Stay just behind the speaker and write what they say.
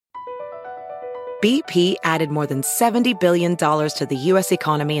BP added more than $70 billion to the U.S.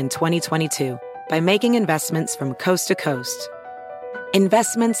 economy in 2022 by making investments from coast to coast.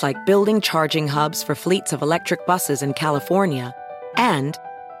 Investments like building charging hubs for fleets of electric buses in California and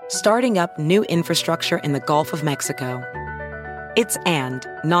starting up new infrastructure in the Gulf of Mexico. It's and,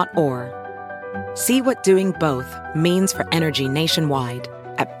 not or. See what doing both means for energy nationwide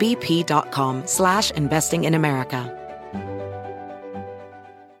at bp.com/investing in America.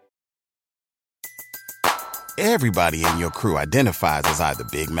 Everybody in your crew identifies as either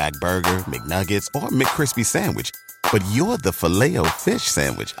Big Mac Burger, McNuggets, or McCrispy Sandwich. But you're the Filet-O-Fish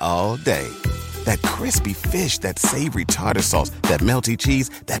Sandwich all day. That crispy fish, that savory tartar sauce, that melty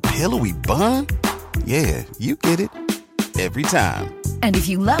cheese, that pillowy bun. Yeah, you get it. Every time. And if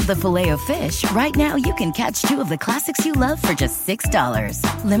you love the Filet-O-Fish, right now you can catch two of the classics you love for just $6.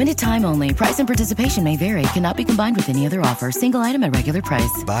 Limited time only. Price and participation may vary. Cannot be combined with any other offer. Single item at regular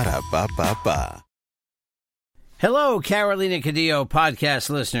price. Ba-da-ba-ba-ba. Hello, Carolina Cadillo podcast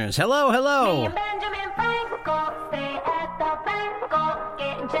listeners. Hello, hello.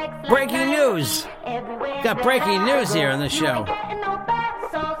 Breaking news. Got breaking news here on the show.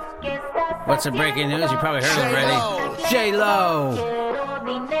 What's the breaking news? You probably heard it already. J-Lo.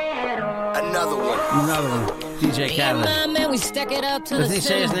 Another one. DJ Khaled. Doesn't he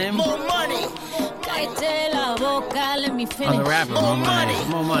say his name? More money. On the rapper, more money.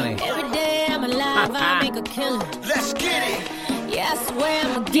 More money. Every day I'm alive, I make a killing. Let's get it. Yeah, I swear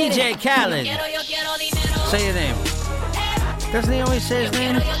I'm a get DJ Khaled. Say your name. Doesn't he always say his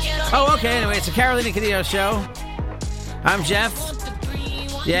name? Oh, okay. Anyway, it's a Carolina Cadillo show. I'm Jeff.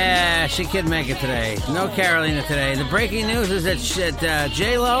 Yeah, she couldn't make it today. No Carolina today. The breaking news is that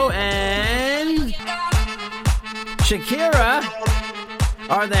J-Lo and Shakira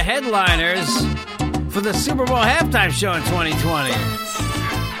are the headliners for the Super Bowl halftime show in 2020.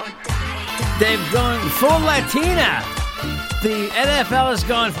 They've gone full Latina. The NFL has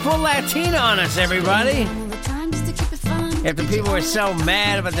gone full Latina on us, everybody. After people were so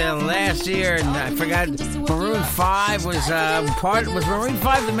mad about their last year, and I forgot, Maroon 5 was Maroon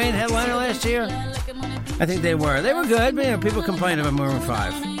 5 the main headliner last year? I think they were. They were good, but people complain about Maroon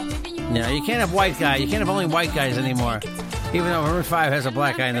 5. You know, you can't have white guys. You can't have only white guys anymore. Even though Maroon 5 has a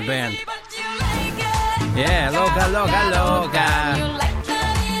black guy in the band. Yeah, loca, loca, loca.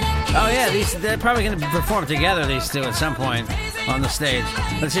 Oh yeah, they're probably going to perform together, these two, at some point on the stage.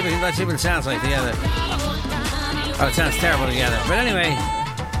 Let's see what it sounds like together. Oh, it sounds terrible together. But anyway,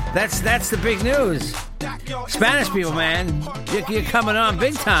 that's the big news. Spanish people, man, you're coming on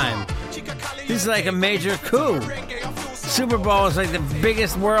big time. This is like a major coup. Super Bowl is like the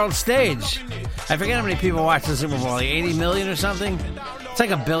biggest world stage. I forget how many people watch the Super Bowl, like 80 million or something? It's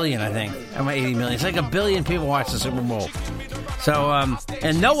like a billion, I think. I'm at 80 million. It's like a billion people watch the Super Bowl. So,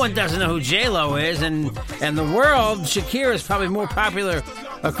 and no one doesn't know who J-Lo is, and the world, Shakira is probably more popular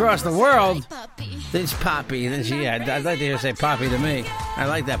across the world than Poppy. I'd like to hear her say Poppy to me. I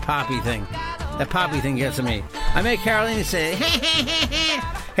like that Poppy thing. That Poppy thing gets to me. I make Carolina say,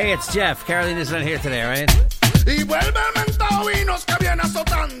 hey, it's Jeff. Carolina's not here today, right? Y vuelve el mentado Vinos que viene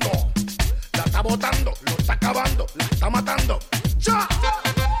azotando. La está botando, lo está acabando, la está matando. ¡Cha!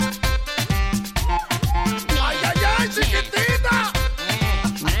 ¡Ay, ay, ay, chiquitita!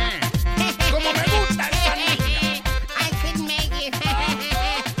 Como me gusta esa niña. I couldn't make it.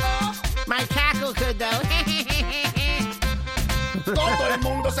 My cackle could, though. Todo el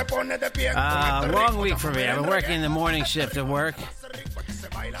mundo se pone de pie. Long week for me. I've been working the morning shift at work.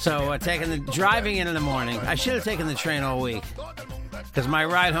 So driving in the morning. I should have taken the train all week. Because my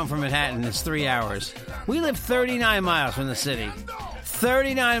ride home from Manhattan is 3 hours. We live 39 miles from the city.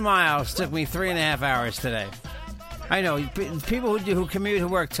 39 miles took me 3.5 hours today. I know, people who commute, who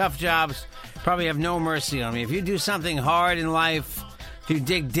work tough jobs, probably have no mercy on me. If you do something hard in life, if you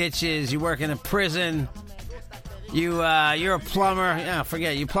dig ditches, you work in a prison, you're a plumber. Yeah,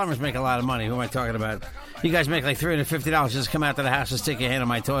 forget it. You plumbers make a lot of money. Who am I talking about? You guys make like $350 just come out to the house and stick your hand on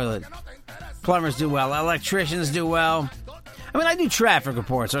my toilet. Plumbers do well. Electricians do well. I mean, I do traffic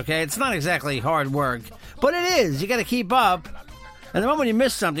reports, okay? It's not exactly hard work, but it is. You got to keep up. And the moment you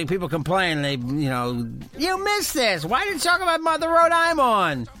miss something, people complain. You missed this. Why didn't you talk about the road I'm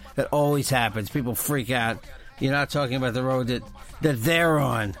on? That always happens. People freak out. You're not talking about the road that they're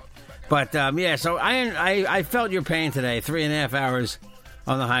on. But, yeah, so I felt your pain today. 3.5 hours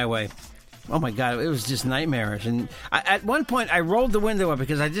on the highway. Oh, my God, it was just nightmarish. And at one point, I rolled the window up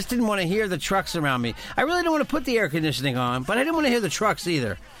because I just didn't want to hear the trucks around me. I really didn't want to put the air conditioning on, but I didn't want to hear the trucks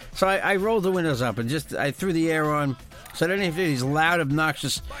either. So I rolled the windows up and I threw the air on so I didn't hear these loud,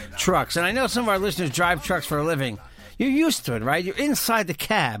 obnoxious trucks. And I know some of our listeners drive trucks for a living. you're used to it, right? You're inside the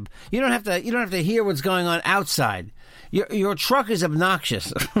cab. You don't have to hear what's going on outside. Your truck is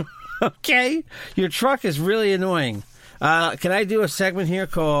obnoxious. Okay? Your truck is really annoying. Can I do a segment here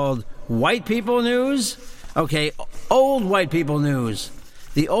called White People News? Okay, old white people news.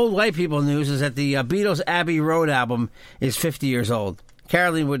 The old white people news is that the Beatles' Abbey Road album is 50 years old.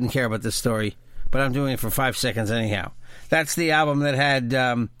 Caroline wouldn't care about this story, but I'm doing it for 5 seconds anyhow. That's the album that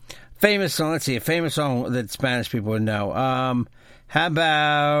had famous song. Let's see, a famous song that Spanish people would know. How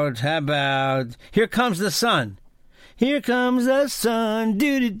about Here Comes the Sun? Here comes the sun,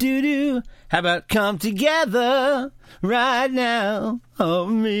 do-do-do-do. How about Come Together right now, oh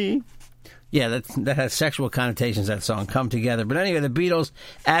me. Yeah, that has sexual connotations, that song, Come Together. But anyway, the Beatles,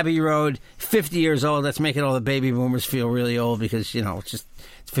 Abbey Road, 50 years old. That's making all the baby boomers feel really old because, it's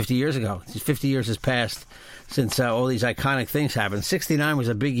 50 years ago. 50 years has passed since all these iconic things happened. 69 was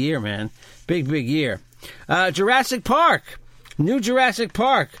a big year, man. Big year. Jurassic Park. New Jurassic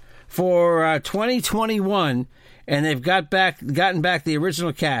Park for 2021. And they've gotten back the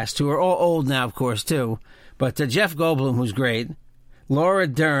original cast, who are all old now, of course, too. But Jeff Goldblum, who's great, Laura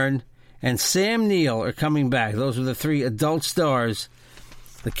Dern, and Sam Neill are coming back. Those are the 3 adult stars.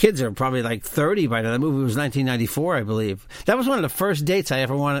 The kids are probably like 30 by now. The movie was 1994, I believe. That was one of the first dates I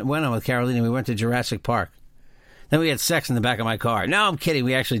ever went on with Carolina. We went to Jurassic Park. Then we had sex in the back of my car. No, I'm kidding.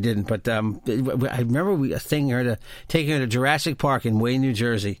 We actually didn't. But I remember taking her to Jurassic Park in Wayne, New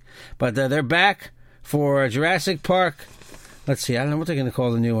Jersey. But they're back for Jurassic Park. Let's see. I don't know what they're going to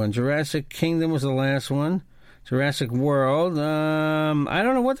call the new one. Jurassic Kingdom was the last one. Jurassic World. I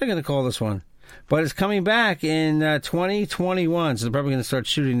don't know what they're going to call this one. But it's coming back in 2021. So they're probably going to start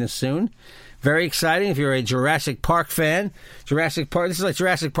shooting this soon. Very exciting if you're a Jurassic Park fan. Jurassic Park. This is like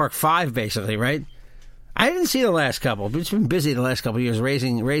Jurassic Park 5, basically, right? I didn't see the last couple. It's been busy the last couple of years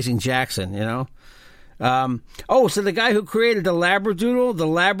raising Jackson, So the guy who created the Labradoodle,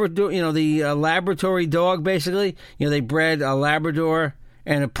 the laboratory dog, basically, they bred a Labrador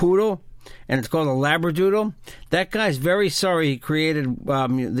and a poodle, and it's called a Labradoodle. That guy's very sorry he created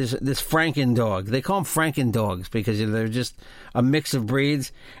this Franken dog. They call them Franken dogs because they're just a mix of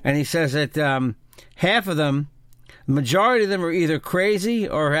breeds. And he says that half of them, the majority of them are either crazy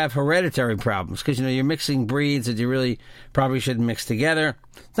or have hereditary problems because, you're mixing breeds that you really probably shouldn't mix together.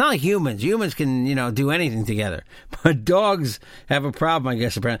 It's not like humans. Humans can, do anything together. But dogs have a problem, I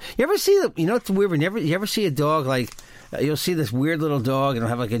guess, apparently. You ever see what's weird? You ever see a dog like... You'll see this weird little dog, and it'll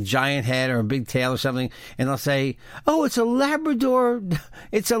have like a giant head or a big tail or something, and they'll say, "Oh, it's a Labrador.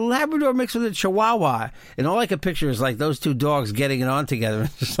 It's a Labrador mixed with a Chihuahua." And all I can picture is like those two dogs getting it on together.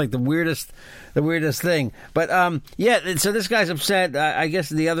 It's just like the weirdest thing. But so this guy's upset. I guess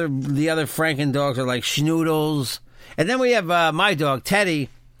the other Franken dogs are like schnoodles, and then we have my dog Teddy.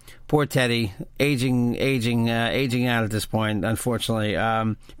 Poor Teddy, aging out at this point, unfortunately.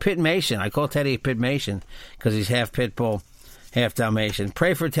 Pitmation. I call Teddy a Pitmation because he's half pit bull, half Dalmatian.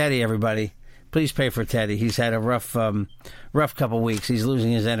 Pray for Teddy, everybody. Please pray for Teddy. He's had a rough couple weeks. He's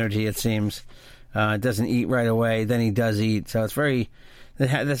losing his energy, it seems. Doesn't eat right away. Then he does eat. So it's very...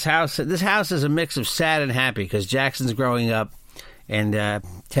 This house is a mix of sad and happy because Jackson's growing up, and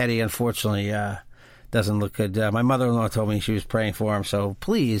Teddy, unfortunately... doesn't look good. My mother-in-law told me she was praying for him. So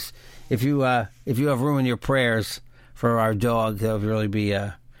please, if you have room in your prayers for our dog, that would really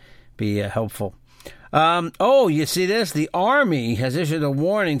be helpful. You see this? The Army has issued a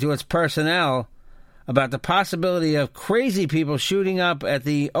warning to its personnel about the possibility of crazy people shooting up at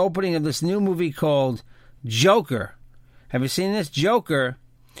the opening of this new movie called Joker. Have you seen this? Joker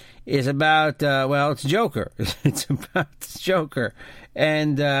is about it's Joker. It's about Joker,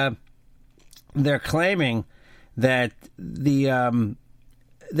 and they're claiming that they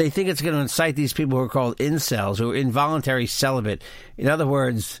think it's going to incite these people who are called incels, who are involuntary celibate. In other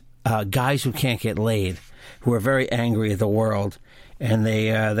words, guys who can't get laid, who are very angry at the world, and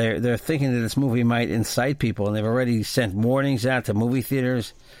they're thinking that this movie might incite people, and they've already sent warnings out to movie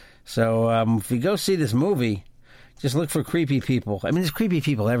theaters. So if you go see this movie, just look for creepy people. I mean, there's creepy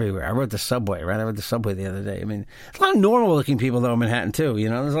people everywhere. I rode the subway, right? I rode the subway the other day. I mean, there's a lot of normal-looking people, though, in Manhattan, too.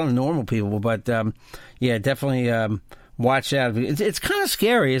 There's a lot of normal people. But, definitely watch out. It's kind of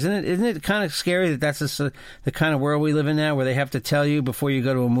scary, isn't it? Isn't it kind of scary that that's the kind of world we live in now, where they have to tell you before you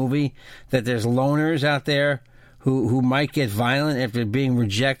go to a movie that there's loners out there who might get violent after being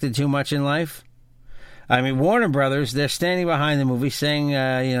rejected too much in life? I mean, Warner Brothers, they're standing behind the movie saying,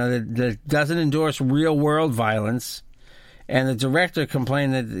 that doesn't endorse real-world violence. And the director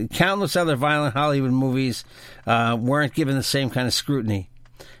complained that countless other violent Hollywood movies weren't given the same kind of scrutiny.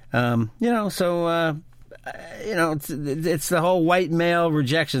 it's the whole white male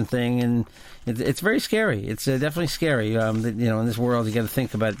rejection thing, and it's very scary. It's definitely scary. In this world, you got to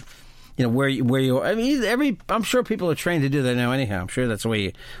think about, where you are. I mean, I'm sure people are trained to do that now. Anyhow, I'm sure that's the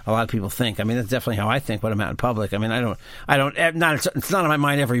way a lot of people think. I mean, that's definitely how I think when I'm out in public. I mean, it's not on my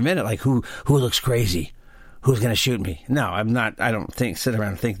mind every minute. Like who looks crazy. Who's going to shoot me? No, I'm not. I don't sit around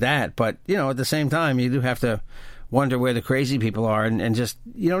and think that. But, at the same time, you do have to wonder where the crazy people are and just,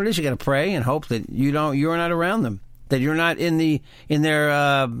 what it is, you got to pray and hope that you're not around them, that you're not in their,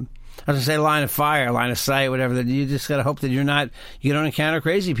 I was going to say line of fire, line of sight, whatever. That you just got to hope that you don't encounter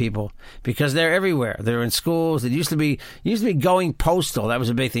crazy people, because they're everywhere. They're in schools. It used to be going postal. That was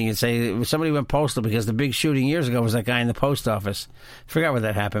a big thing. You'd say somebody went postal because the big shooting years ago was that guy in the post office. I forgot where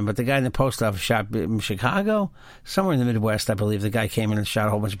that happened, but the guy in the post office shot in Chicago, somewhere in the Midwest, I believe. The guy came in and shot a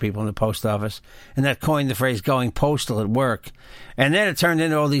whole bunch of people in the post office, and that coined the phrase "going postal" at work. And then it turned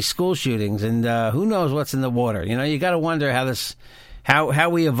into all these school shootings, and who knows what's in the water? You got to wonder how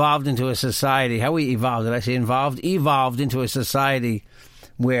we evolved into a society. How we evolved? Did I say involved? Evolved into a society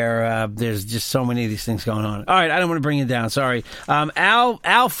where there's just so many of these things going on. All right, I don't want to bring you down. Sorry. Al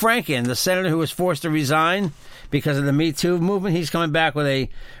Franken, the senator who was forced to resign because of the Me Too movement, he's coming back with a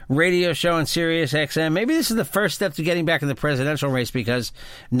radio show on Sirius XM. Maybe this is the first step to getting back in the presidential race, because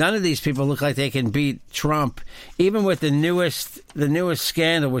none of these people look like they can beat Trump, even with the newest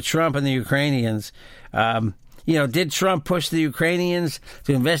scandal with Trump and the Ukrainians. Did Trump push the Ukrainians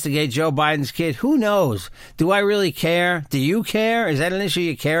to investigate Joe Biden's kid? Who knows? Do I really care? Do you care? Is that an issue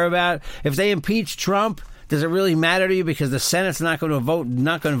you care about? If they impeach Trump, does it really matter to you? Because the Senate's not going to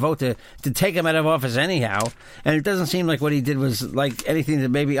vote to take him out of office anyhow. And it doesn't seem like what he did was like anything that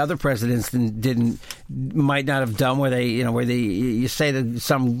maybe other presidents might not have done, where you say to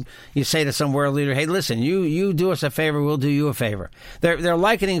some world leader, hey, listen, you do us a favor, we'll do you a favor. They're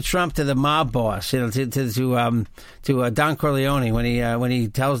likening Trump to the mob boss, to Don Corleone when he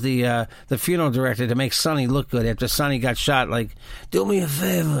tells the funeral director to make Sonny look good after Sonny got shot, like, do me a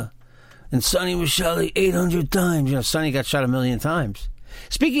favor. And Sonny was shot like 800 times. Sonny got shot 1,000,000 times.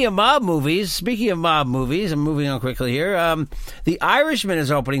 Speaking of mob movies, I'm moving on quickly here. The Irishman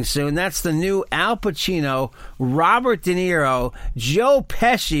is opening soon. That's the new Al Pacino, Robert De Niro, Joe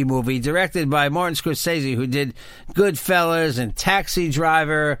Pesci movie, directed by Martin Scorsese, who did Goodfellas and Taxi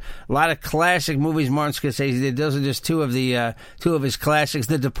Driver. A lot of classic movies Martin Scorsese did. Those are just two of his classics.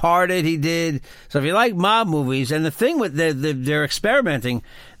 The Departed he did. So if you like mob movies, and the thing with they're experimenting,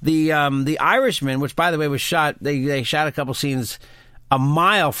 the Irishman, which by the way was shot, they shot a couple scenes a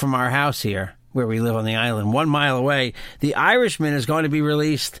mile from our house here, where we live on the island, 1 mile away. The Irishman is going to be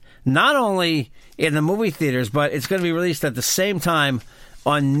released not only in the movie theaters, but it's going to be released at the same time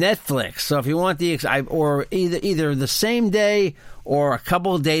on Netflix. So if you want or either the same day or a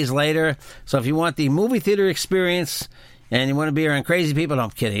couple of days later. So if you want the movie theater experience and you want to be around crazy people, no, I'm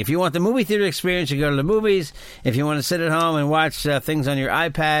kidding. If you want the movie theater experience, you go to the movies. If you want to sit at home and watch things on your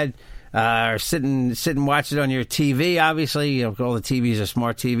iPad, or sit and watch it on your TV. Obviously, all the TVs are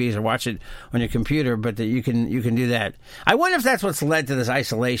smart TVs, or watch it on your computer. But that you can do that. I wonder if that's what's led to this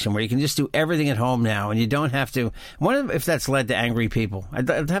isolation, where you can just do everything at home now, and you don't have to. I wonder if that's led to angry people. I'd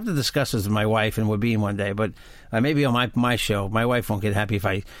have to discuss this with my wife and Wabine one day, but maybe on my show. My wife won't get happy if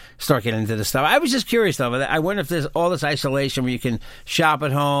I start getting into this stuff. I was just curious though. I wonder if there's all this isolation where you can shop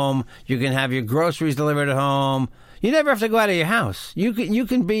at home, you can have your groceries delivered at home. You never have to go out of your house. You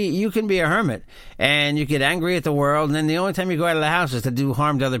can be a hermit, and you get angry at the world, and then the only time you go out of the house is to do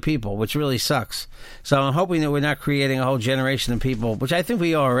harm to other people, which really sucks. So I'm hoping that we're not creating a whole generation of people, which I think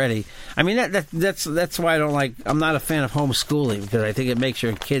we are already. I mean, that's why I'm not a fan of homeschooling, because I think it makes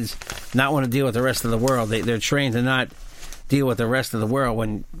your kids not want to deal with the rest of the world. They're trained to not deal with the rest of the world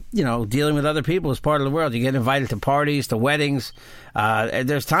when, dealing with other people is part of the world. You get invited to parties, to weddings.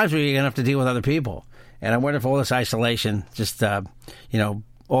 There's times where you're going to have to deal with other people. And I wonder if all this isolation, just,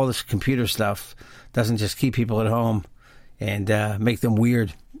 all this computer stuff doesn't just keep people at home and make them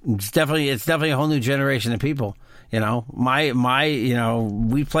weird. It's definitely a whole new generation of people. We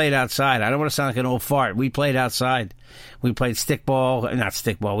played outside. I don't want to sound like an old fart. We played outside. We played we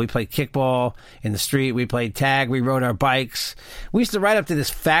played kickball in the street. We played tag. We rode our bikes. We used to ride up to these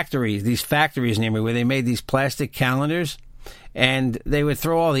factories near me where they made these plastic calendars. And they would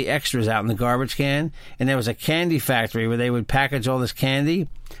throw all the extras out in the garbage can. And there was a candy factory where they would package all this candy.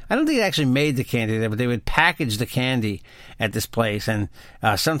 I don't think they actually made the candy there, but they would package the candy at this place. And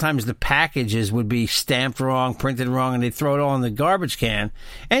sometimes the packages would be stamped wrong, printed wrong, and they'd throw it all in the garbage can.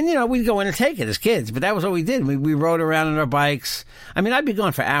 And, we'd go in and take it as kids. But that was what we did. We rode around on our bikes. I mean, I'd be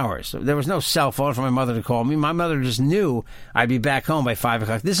gone for hours. There was no cell phone for my mother to call me. My mother just knew I'd be back home by 5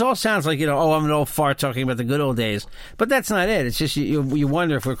 o'clock. This all sounds like, I'm an old fart talking about the good old days. But that's not it. It's just you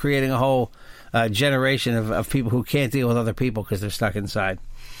wonder if we're creating a whole generation of people who can't deal with other people because they're stuck inside.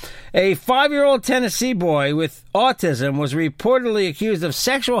 A 5-year-old Tennessee boy with autism was reportedly accused of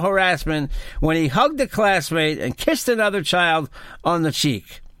sexual harassment when he hugged a classmate and kissed another child on the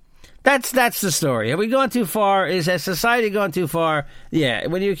cheek. That's the story. Have we gone too far? Has society gone too far? Yeah,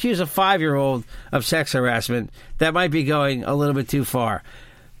 when you accuse a 5-year-old of sex harassment, that might be going a little bit too far.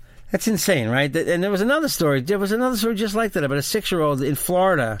 That's insane, right? And there was another story. There was another story just like that about a 6-year-old in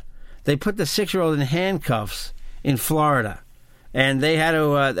Florida. They put the 6-year-old in handcuffs in Florida. And they had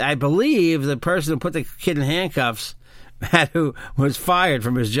to, I believe the person who put the kid in handcuffs was fired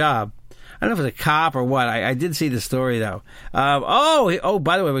from his job. I don't know if it was a cop or what. I did see the story, though. By the way,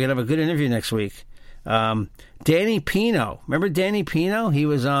 we're going to have a good interview next week. Danny Pino. Remember Danny Pino? He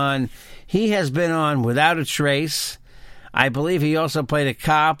has been on Without a Trace. I believe he also played a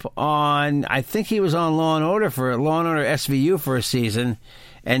cop I think he was on Law & Order SVU for a season.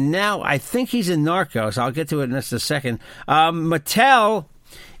 And now I think he's in Narcos. I'll get to it in just a second. Mattel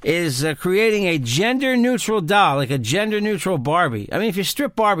is creating a gender-neutral doll, like a gender-neutral Barbie. I mean, if you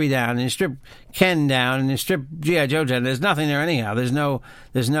strip Barbie down and you strip Ken down and you strip G.I. Joe down, there's nothing there anyhow. There's no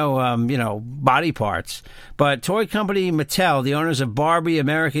body parts. But toy company Mattel, the owners of Barbie,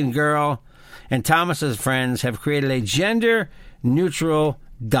 American Girl, and Thomas's Friends, have created a gender-neutral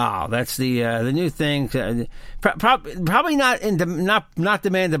doll. That's the new thing. Probably not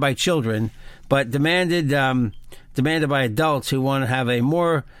demanded by children, but demanded by adults who want to have a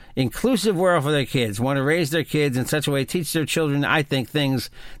more inclusive world for their kids, want to raise their kids in such a way, teach their children, I think, things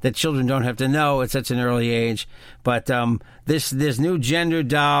that children don't have to know at such an early age. But this new gender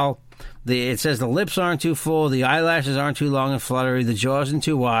doll, it says the lips aren't too full, the eyelashes aren't too long and fluttery, the jaws aren't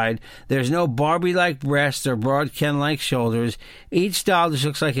too wide. There's no Barbie-like breasts or broad Ken-like shoulders. Each doll just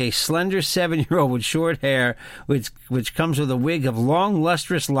looks like a slender 7-year-old with short hair, which comes with a wig of long,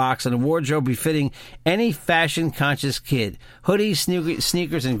 lustrous locks and a wardrobe befitting any fashion-conscious kid. Hoodies,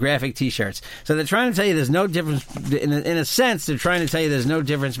 sneakers, and graphic T-shirts. So they're trying to tell you there's no difference. In a sense, they're trying to tell you there's no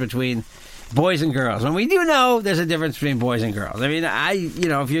difference between boys and girls. And we do know there's a difference between boys and girls. I mean,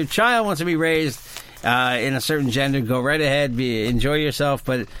 if your child wants to be raised in a certain gender, go right ahead, enjoy yourself.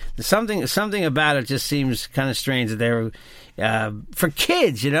 But something about it just seems kind of strange that they're for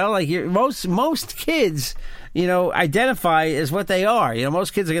kids. Like most kids, identify as what they are.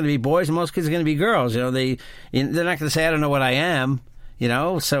 Most kids are going to be boys, and most kids are going to be girls. They're not going to say, "I don't know what I am."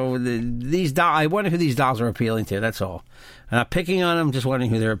 So these dolls, I wonder who these dolls are appealing to. That's all. I'm not picking on them, just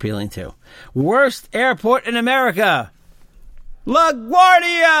wondering who they're appealing to. Worst airport in America.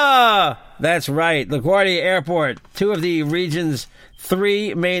 LaGuardia! That's right, LaGuardia Airport. 2 of the region's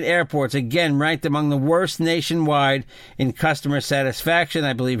 3 main airports, again, ranked among the worst nationwide in customer satisfaction.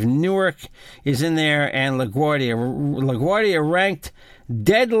 I believe Newark is in there, and LaGuardia. LaGuardia ranked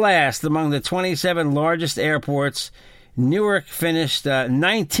dead last among the 27 largest airports. Newark finished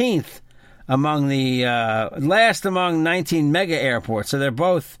 19th among the last among 19 mega airports. So they're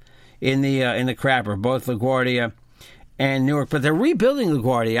both in the crapper, both LaGuardia and Newark. But they're rebuilding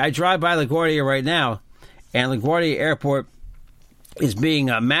LaGuardia. I drive by LaGuardia right now, and LaGuardia Airport is being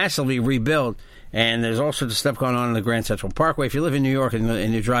massively rebuilt. And there's all sorts of stuff going on in the Grand Central Parkway. If you live in New York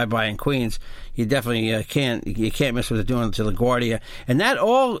and you drive by in Queens, you definitely can't miss what they're doing to LaGuardia. And that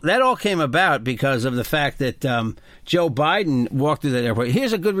all came about because of the fact that Joe Biden walked through that airport.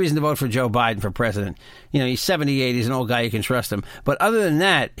 Here's a good reason to vote for Joe Biden for president. He's 78. He's an old guy. You can trust him. But other than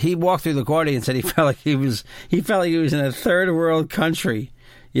that, he walked through LaGuardia and said he felt like he was in a third world country.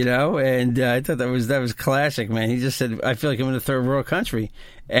 And I thought that was classic, man. He just said, I feel like I'm in a third world country.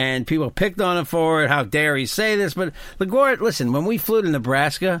 And people picked on him for it. How dare he say this? But LaGuardia, listen, when we flew to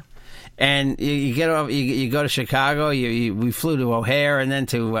Nebraska and you get off, you go to Chicago, we flew to O'Hare and then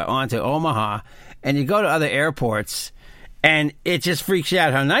on to Omaha, and you go to other airports, and it just freaks you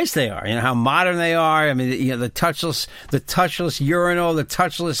out how nice they are. How modern they are. I mean, the touchless urinal, the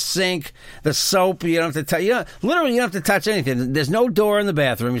touchless sink, the soap. You don't have to touch. Literally, you don't have to touch anything. There's no door in the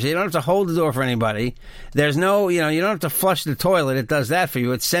bathroom, so you don't have to hold the door for anybody. There's no, you don't have to flush the toilet. It does that for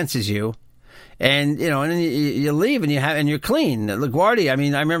you. It senses you. And, you know, and then you leave and you're clean. LaGuardia, I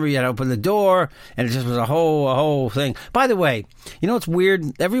mean, I remember you had to open the door and it just was a whole thing. By the way, you know what's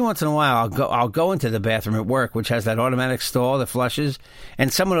weird? Every once in a while I'll go into the bathroom at work, which has that automatic stall that flushes,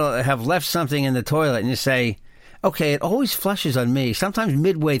 and someone will have left something in the toilet and you say, okay, it always flushes on me, sometimes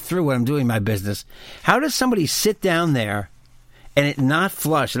midway through when I'm doing my business. How does somebody sit down there and it not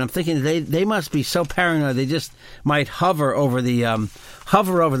flush? And I'm thinking they must be so paranoid they just might hover over the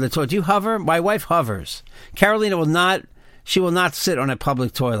toilet. Do you hover? My wife hovers. Carolina will not sit on a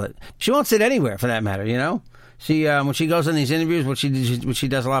public toilet. She won't sit anywhere for that matter, you know? She when she goes on these interviews, which she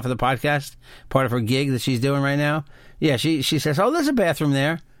does a lot for the podcast, part of her gig that she's doing right now. Yeah, she says, "Oh, there's a bathroom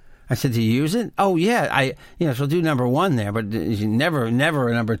there." I said, "Do you use it?" "Oh, yeah, she'll do number 1 there, but never a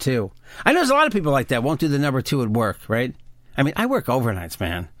number 2. I know there's a lot of people like that, won't do the number 2 at work, right? I mean, I work overnights,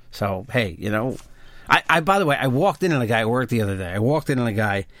 man. So, hey, you know, by the way, I walked in on a guy at work the other day. I walked in on a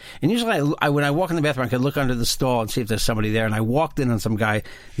guy, and usually when I walk in the bathroom, I can look under the stall and see if there's somebody there. And I walked in on some guy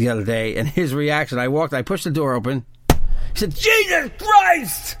the other day, and his reaction, I pushed the door open. He said, "Jesus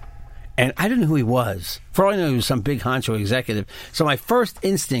Christ!" And I didn't know who he was. For all I knew, he was some big honcho executive. So my first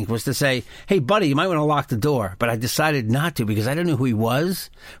instinct was to say, "Hey, buddy, you might want to lock the door." But I decided not to because I didn't know who he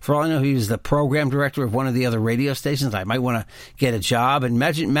was. For all I know, he was the program director of one of the other radio stations. I might want to get a job. And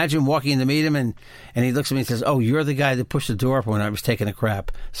imagine walking in to meet him, and he looks at me and says, "Oh, you're the guy that pushed the door open when I was taking a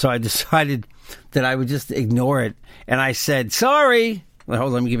crap." So I decided that I would just ignore it. And I said, "Sorry." Well, hold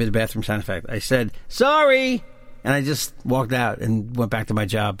on, let me give you the bathroom sound effect. I said, "Sorry." And I just walked out and went back to my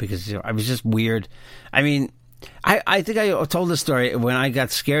job because I was just weird. I mean, I think I told this story when I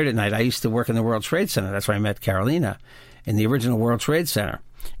got scared at night. I used to work in the World Trade Center. That's where I met Carolina, in the original World Trade Center.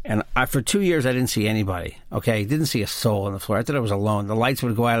 And for 2 years, I didn't see anybody. Okay, didn't see a soul on the floor. I thought I was alone. The lights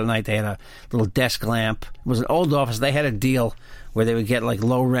would go out at night. They had a little desk lamp. It was an old office. They had a deal where they would get like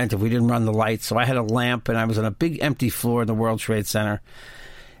low rent if we didn't run the lights. So I had a lamp, and I was on a big empty floor in the World Trade Center.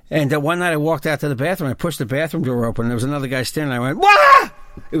 And one night I walked out to the bathroom, I pushed the bathroom door open, and there was another guy standing there, and I went, "Wah!"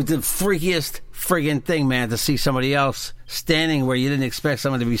 It was the freakiest friggin' thing, man, to see somebody else standing where you didn't expect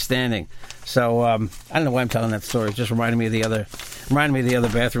someone to be standing. So, I don't know why I'm telling that story. It just reminded me of the other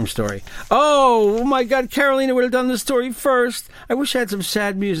bathroom story. Oh my God, Carolina would have done this story first. I wish I had some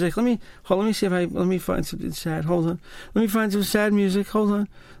sad music. Let me find something sad. Hold on. Let me find some sad music. Hold on.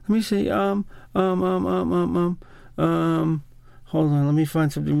 Let me see. Hold on, let me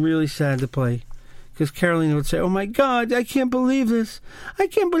find something really sad to play. Because Carolina would say, "Oh my God, I can't believe this. I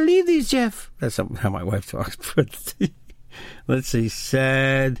can't believe these, Jeff." That's how my wife talks. But let's see,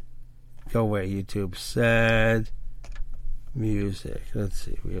 sad. Go away, YouTube. Sad music. Let's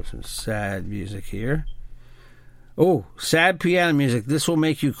see, we have some sad music here. Oh, sad piano music. This will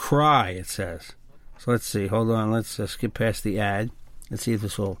make you cry, it says. So let's see, hold on, let's skip past the ad. Let's see if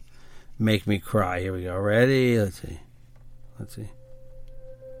this will make me cry. Here we go. Ready? Let's see.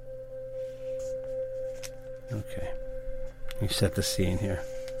 Okay. Let me set the scene here.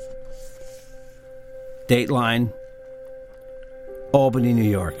 Dateline, Albany, New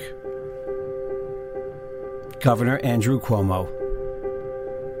York. Governor Andrew Cuomo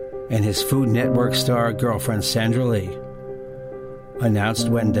and his Food Network star girlfriend Sandra Lee announced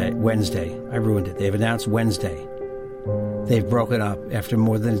Wednesday. I ruined it. They've announced Wednesday. They've broken up after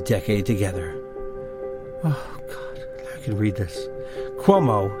more than a decade together. Oh, God. I can read this.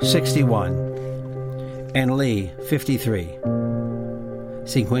 Cuomo, 61, and Lee, 53,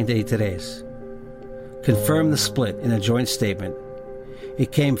 53, confirmed the split in a joint statement.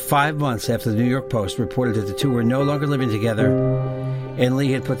 It came 5 months after the New York Post reported that the two were no longer living together, and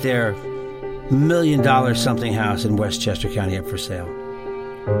Lee had put their $1 million something house in Westchester County up for sale.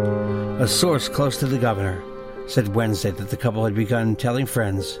 A source close to the governor said Wednesday that the couple had begun telling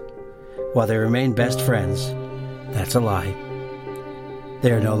friends, while they remain best friends, that's a lie.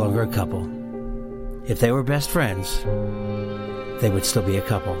 They are no longer a couple. If they were best friends, they would still be a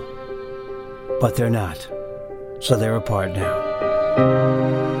couple. But they're not. So they're apart now.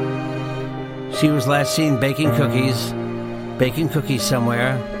 She was last seen baking cookies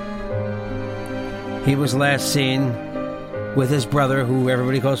somewhere. He was last seen with his brother, who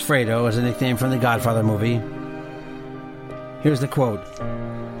everybody calls Fredo, as a nickname from the Godfather movie. Here's the quote.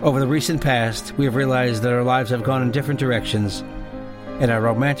 Over the recent past, we have realized that our lives have gone in different directions, and our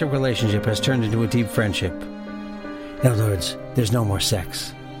romantic relationship has turned into a deep friendship. In other words, there's no more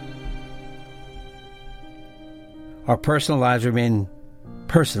sex. Our personal lives remain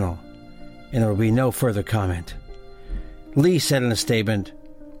personal, and there will be no further comment. Lee said in a statement,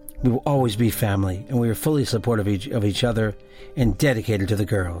 "We will always be family, and we are fully supportive of each other and dedicated to the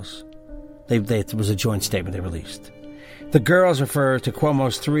girls." It was a joint statement they released. The girls refer to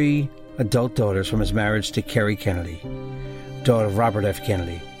Cuomo's 3 adult daughters from his marriage to Kerry Kennedy, daughter of Robert F.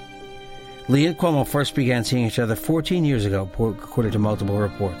 Kennedy. Lee and Cuomo first began seeing each other 14 years ago, according to multiple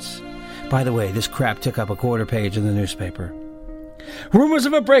reports. By the way, this crap took up a quarter page in the newspaper. Rumors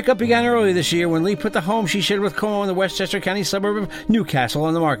of a breakup began early this year when Lee put the home she shared with Cuomo in the Westchester County suburb of Newcastle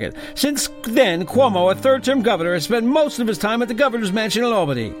on the market. Since then, Cuomo, a third-term governor, has spent most of his time at the governor's mansion in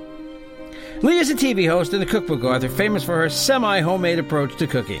Albany. Lee is a TV host and a cookbook author, famous for her semi-homemade approach to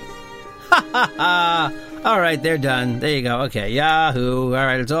cooking. Ha ha ha! All right, they're done. There you go. Okay, Yahoo! All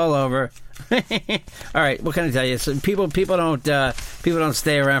right, it's all over. All right, what can I tell you? So people don't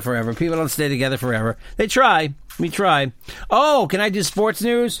stay around forever. People don't stay together forever. They try. We try. Oh, can I do sports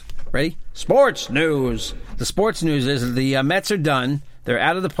news? Ready? Sports news. The sports news is the Mets are done. They're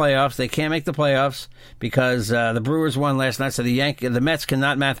out of the playoffs. They can't make the playoffs because the Brewers won last night, so the Mets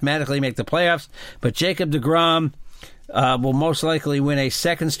cannot mathematically make the playoffs. But Jacob deGrom will most likely win a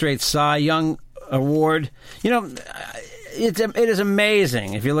second straight Cy Young Award. You know, it is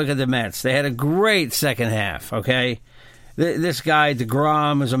amazing if you look at the Mets. They had a great second half, okay? This guy,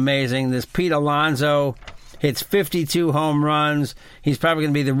 deGrom, is amazing. This Pete Alonso hits 52 home runs. He's probably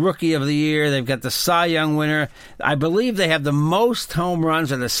going to be the Rookie of the Year. They've got the Cy Young winner. I believe they have the most home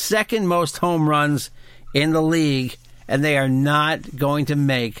runs, or the second most home runs in the league, and they are not going to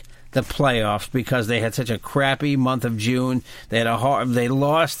make the playoffs because they had such a crappy month of June. They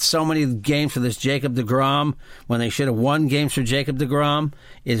lost so many games for this Jacob deGrom when they should have won games for Jacob deGrom.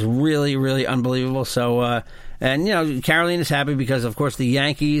 Is really, really unbelievable. So, and you know, Carolina's happy because, of course, the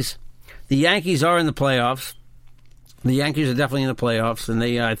Yankees are in the playoffs. The Yankees are definitely in the playoffs, and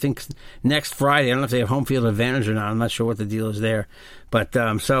they, I think, next Friday, I don't know if they have home field advantage or not. I'm not sure what the deal is there. But,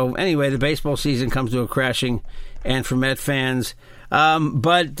 so, anyway, the baseball season comes to a crashing end for Met fans.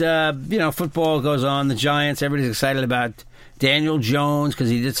 But you know, football goes on. The Giants, everybody's excited about Daniel Jones because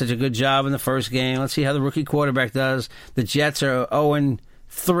he did such a good job in the first game. Let's see how the rookie quarterback does. The Jets are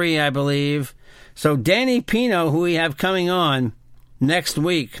 0-3, I believe. So Danny Pino, who we have coming on next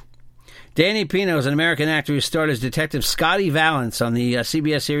week. Danny Pino is an American actor who starred as Detective Scotty Valance on the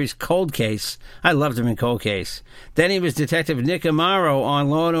CBS series Cold Case. I loved him in Cold Case. Then he was Detective Nick Amaro on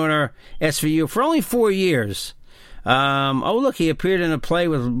Law & Order SVU for only 4 years. Look, he appeared in a play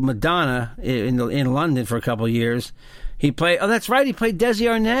with Madonna in London for a couple of years. He played, that's right, he played Desi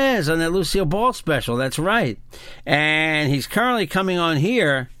Arnaz on that Lucille Ball special. That's right. And he's currently coming on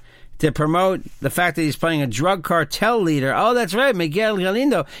here to promote the fact that he's playing a drug cartel leader. Oh, that's right, Miguel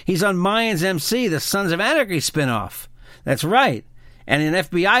Galindo. He's on Mayans MC, the Sons of Anarchy spinoff. That's right. And an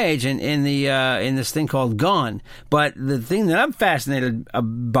FBI agent in this thing called Gone. But the thing that I'm fascinated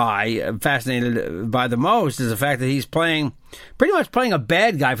by the most is the fact that he's pretty much playing a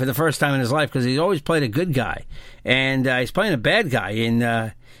bad guy for the first time in his life, because he's always played a good guy, and he's playing a bad guy in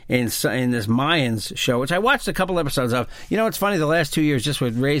this Mayans show, which I watched a couple episodes of. You know, it's funny, the last 2 years, just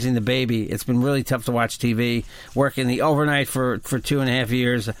with raising the baby, it's been really tough to watch TV, working the overnight for 2.5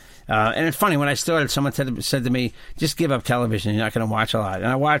 years. And it's funny, when I started, someone said to me, just give up television, you're not going to watch a lot.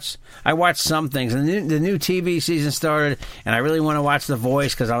 And I watched some things, and the new TV season started, and I really want to watch The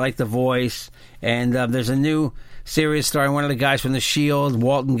Voice because I like The Voice. And there's a new series starring one of the guys from The Shield,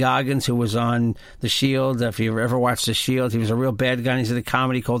 Walton Goggins, who was on The Shield. If you ever watched The Shield, he was a real bad guy. He's in a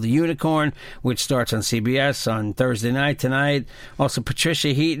comedy called The Unicorn, which starts on CBS on Thursday night tonight. Also, Patricia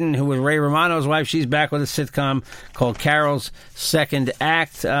Heaton, who was Ray Romano's wife, she's back with a sitcom called Carol's Second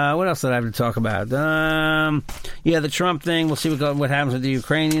Act. What else did I have to talk about? The Trump thing. We'll see what happens with the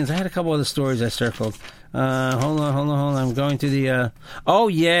Ukrainians. I had a couple other stories I circled. Hold on. I'm going to the. Oh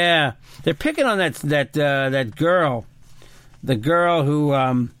yeah, they're picking on that girl, the girl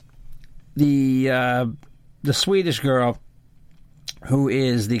who the Swedish girl who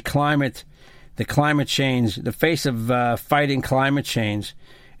is the climate change, the face of fighting climate change,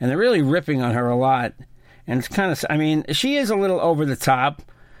 and they're really ripping on her a lot. And it's kind of, I mean, she is a little over the top,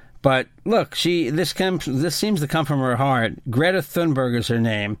 but look, this seems to come from her heart. Greta Thunberg is her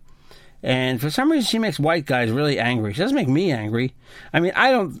name. And for some reason, she makes white guys really angry. She doesn't make me angry. I mean, I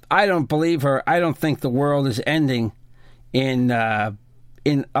don't believe her. I don't think the world is ending in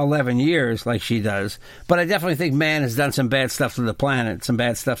 11 years like she does. But I definitely think man has done some bad stuff to the planet.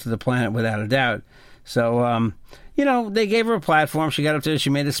 Without a doubt. So, they gave her a platform. She got up there,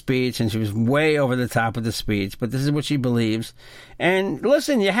 she made a speech, and she was way over the top with the speech. But this is what she believes. And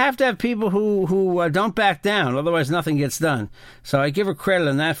listen, you have to have people who don't back down. Otherwise, nothing gets done. So I give her credit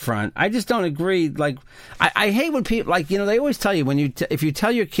on that front. I just don't agree. Like, I hate when people, they always tell you, if you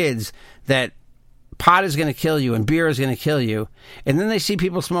tell your kids that pot is going to kill you and beer is going to kill you, and then they see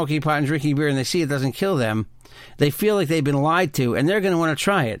people smoking pot and drinking beer and they see it doesn't kill them, they feel like they've been lied to, and they're going to want to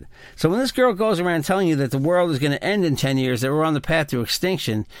try it. So when this girl goes around telling you that the world is going to end in 10 years, that we're on the path to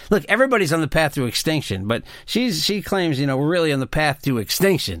extinction, look, everybody's on the path to extinction, but she claims, we're really on the path to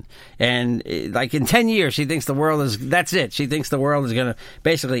extinction. And like in 10 years, she thinks the world is, that's it. She thinks the world is going to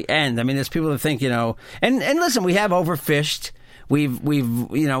basically end. I mean, there's people that think, and listen, we have overfished.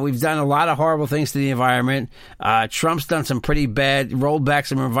 We've done a lot of horrible things to the environment. Trump's done some pretty bad, rolled back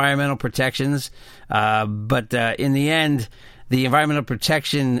some environmental protections. But in the end, the Environmental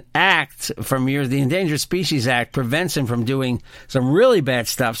Protection Act from years, the Endangered Species Act, prevents him from doing some really bad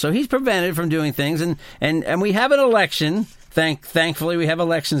stuff. So he's prevented from doing things. And we have an election. Thankfully, we have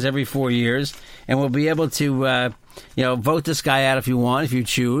elections every 4 years, and we'll be able to, vote this guy out if you want, if you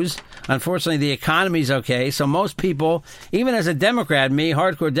choose. Unfortunately, the economy's okay. So most people, even as a Democrat, me,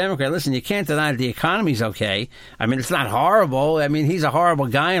 hardcore Democrat, listen, you can't deny that the economy's okay. I mean, it's not horrible. I mean, he's a horrible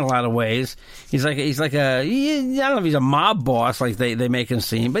guy in a lot of ways. He's like I don't know if he's a mob boss like they make him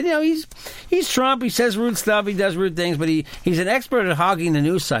seem, but he's Trump. He says rude stuff. He does rude things, but he's an expert at hogging the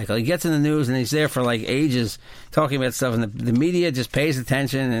news cycle. He gets in the news and he's there for like ages talking about stuff, and the media just pays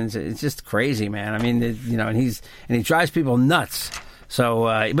attention, and it's just crazy, man. I mean, and he drives people nuts. So,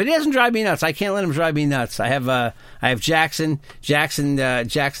 but he doesn't drive me nuts. I can't let him drive me nuts. I have Jackson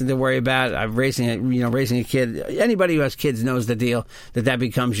to worry about. I'm raising a kid. Anybody who has kids knows the deal that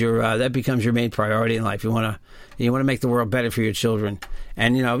becomes your main priority in life. You want to make the world better for your children,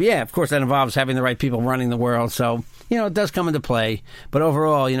 and of course that involves having the right people running the world. So it does come into play. But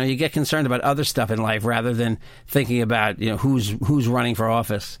overall, you get concerned about other stuff in life rather than thinking about who's running for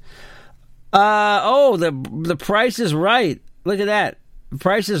office. The Price is Right. Look at that.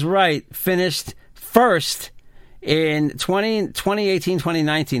 Price is Right finished first in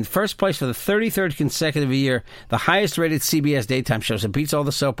 2018-2019. First place for the 33rd consecutive year. The highest rated CBS daytime shows. It beats all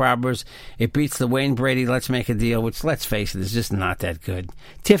the soap operas. It beats the Wayne Brady Let's Make a Deal, which, let's face it, is just not that good.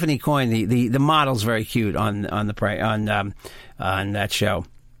 Tiffany Coyne, the model's very cute on that show.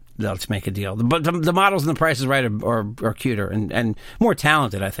 Let's Make a Deal. But the models in The Price is Right are cuter and more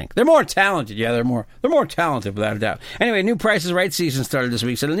talented, I think. They're more talented. Yeah, they're more talented, without a doubt. Anyway, new Price is Right season started this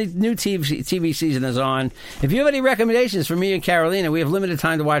week, so the new TV season is on. If you have any recommendations for me and Carolina, we have limited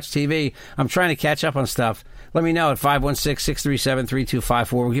time to watch TV. I'm trying to catch up on stuff. Let me know at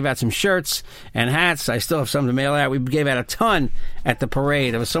 516-637-3254. We'll give out some shirts and hats. I still have some to mail out. We gave out a ton at the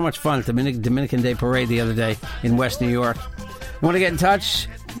parade. It was so much fun at the Dominican Day Parade the other day in West New York. You want to get in touch?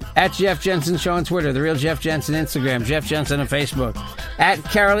 At Jeff Jensen Show on Twitter, The Real Jeff Jensen Instagram, Jeff Jensen on Facebook, at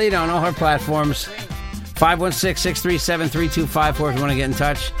Carolina on all her platforms. 516-637-3254 if you want to get in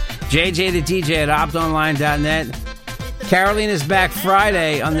touch. JJ the DJ at optonline.net. Carolina's back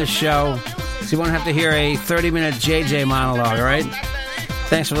Friday on this show, so you won't have to hear a 30-minute JJ monologue, all right?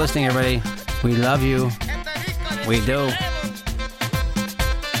 Thanks for listening, everybody. We love you. We do.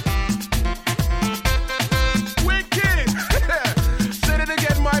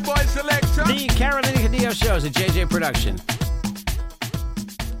 The Carolina Cadillo Show is a JJ production.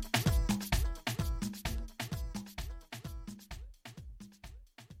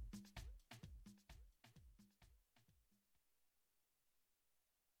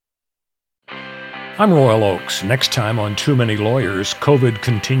 I'm Royal Oakes. Next time on Too Many Lawyers, COVID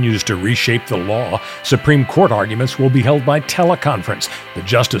continues to reshape the law. Supreme Court arguments will be held by teleconference. The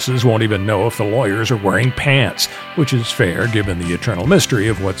justices won't even know if the lawyers are wearing pants, which is fair given the eternal mystery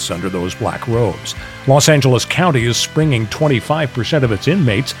of what's under those black robes. Los Angeles County is springing 25% of its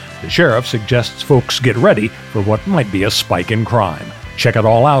inmates. The sheriff suggests folks get ready for what might be a spike in crime. Check it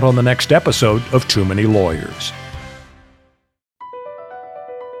all out on the next episode of Too Many Lawyers.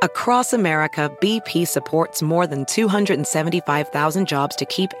 Across America, BP supports more than 275,000 jobs to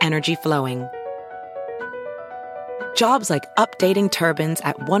keep energy flowing. Jobs like updating turbines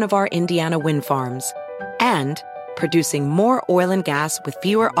at one of our Indiana wind farms and producing more oil and gas with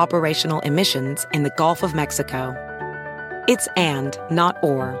fewer operational emissions in the Gulf of Mexico. It's and, not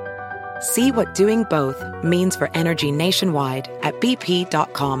or. See what doing both means for energy nationwide at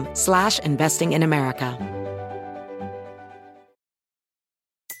bp.com/investing in America.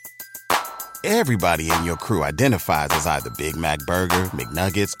 Everybody in your crew identifies as either Big Mac Burger,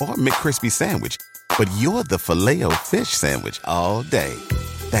 McNuggets, or McCrispy Sandwich. But you're the Filet-O-Fish Sandwich all day.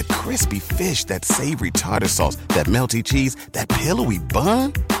 That crispy fish, that savory tartar sauce, that melty cheese, that pillowy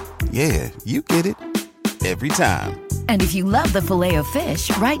bun. Yeah, you get it. Every time. And if you love the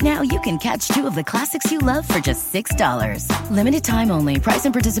Filet-O-Fish, right now you can catch two of the classics you love for just $6. Limited time only. Price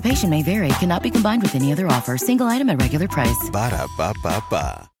and participation may vary. Cannot be combined with any other offer. Single item at regular price.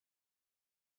 Ba-da-ba-ba-ba.